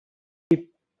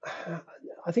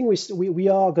I think we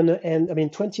are going to end. I mean,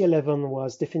 2011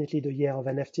 was definitely the year of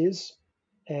NFTs,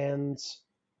 and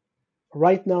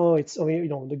right now it's, I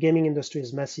mean, the gaming industry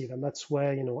is massive, and that's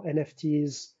where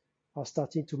NFTs are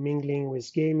starting to mingling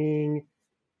with gaming,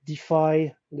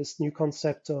 DeFi, this new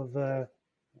concept of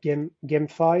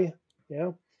GameFi.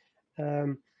 Yeah.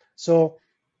 So,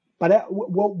 but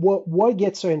what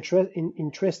gets so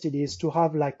interested is to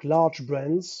have like large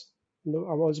brands. I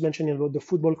was mentioning about the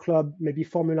football club, maybe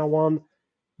Formula One.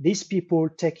 These people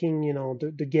taking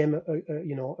the game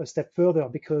a step further,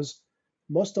 because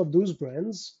most of those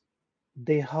brands,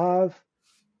 they have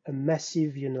a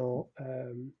massive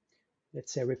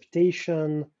let's say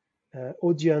reputation,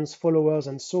 audience, followers,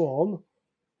 and so on.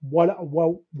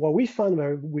 What we find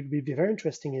will be very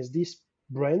interesting is these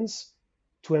brands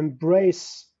to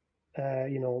embrace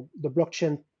the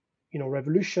blockchain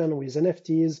revolution with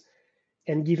NFTs,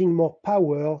 and giving more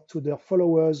power to their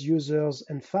followers, users,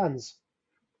 and fans.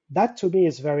 That to me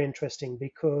is very interesting,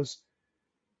 because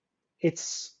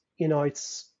it's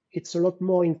a lot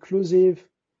more inclusive.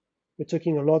 We're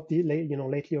talking a lot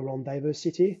lately around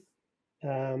diversity,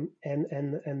 and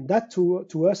that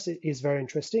to us is very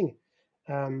interesting.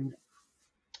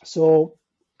 So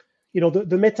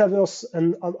the metaverse,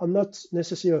 and I'm not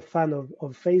necessarily a fan of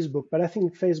Facebook, but I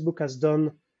think Facebook has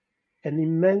done an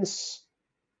immense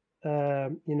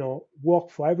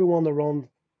work for everyone around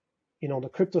the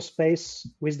crypto space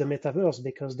with the metaverse,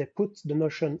 because they put the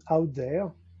notion out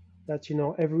there that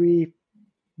every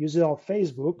user of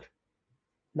Facebook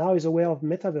now is aware of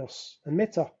metaverse and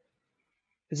meta.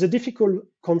 It's a difficult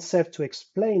concept to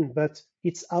explain, but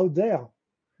it's out there,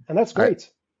 and that's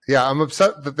great. Yeah, I'm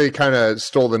upset that they kind of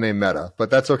stole the name Meta, but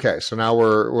that's okay. So now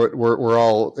we're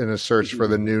all in a search for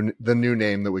the new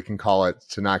name that we can call it,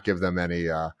 to not give them any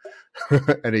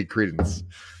any credence.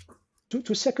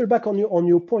 To circle back on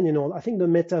your point, I think the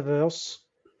metaverse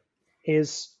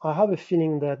is, I have a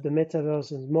feeling that the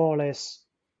metaverse is more or less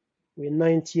in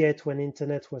 98 when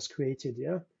internet was created.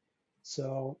 Yeah,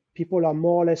 so people are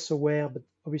more or less aware, but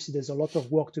obviously there's a lot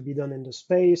of work to be done in the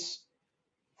space,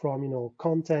 from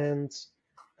content,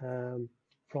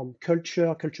 from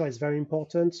culture. Culture is very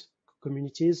important.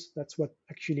 Communities, that's what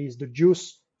actually is the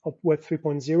juice of Web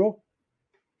 3.0.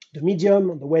 The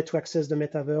medium, the way to access the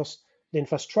metaverse, the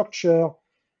infrastructure,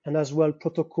 and as well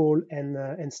protocol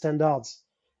and standards.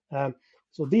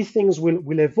 So these things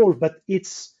will evolve, but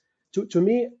it's to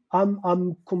me,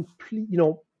 I'm complete.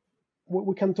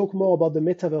 We can talk more about the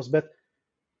metaverse, but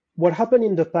what happened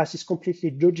in the past is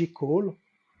completely logical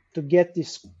to get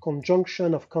this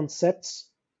conjunction of concepts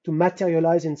to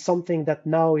materialize in something that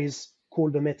now is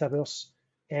called the metaverse,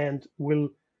 and will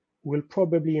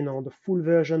probably, the full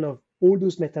version of all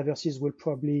those metaverses will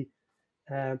probably,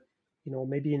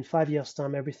 maybe in 5 years'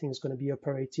 time, everything's going to be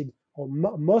operated, or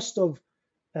most of,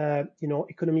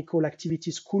 economical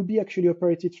activities could be actually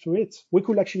operated through it. We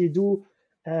could actually do,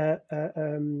 a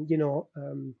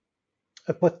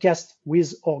podcast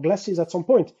with our glasses at some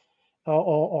point,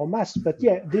 or masks. But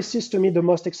yeah, this is to me the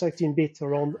most exciting bit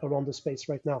around the space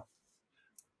right now.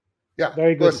 Yeah,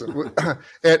 very good. Listen,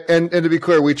 and to be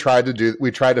clear, we tried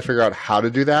to figure out how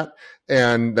to do that,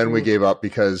 and then we gave up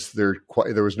because there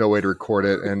was no way to record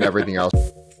it and everything else.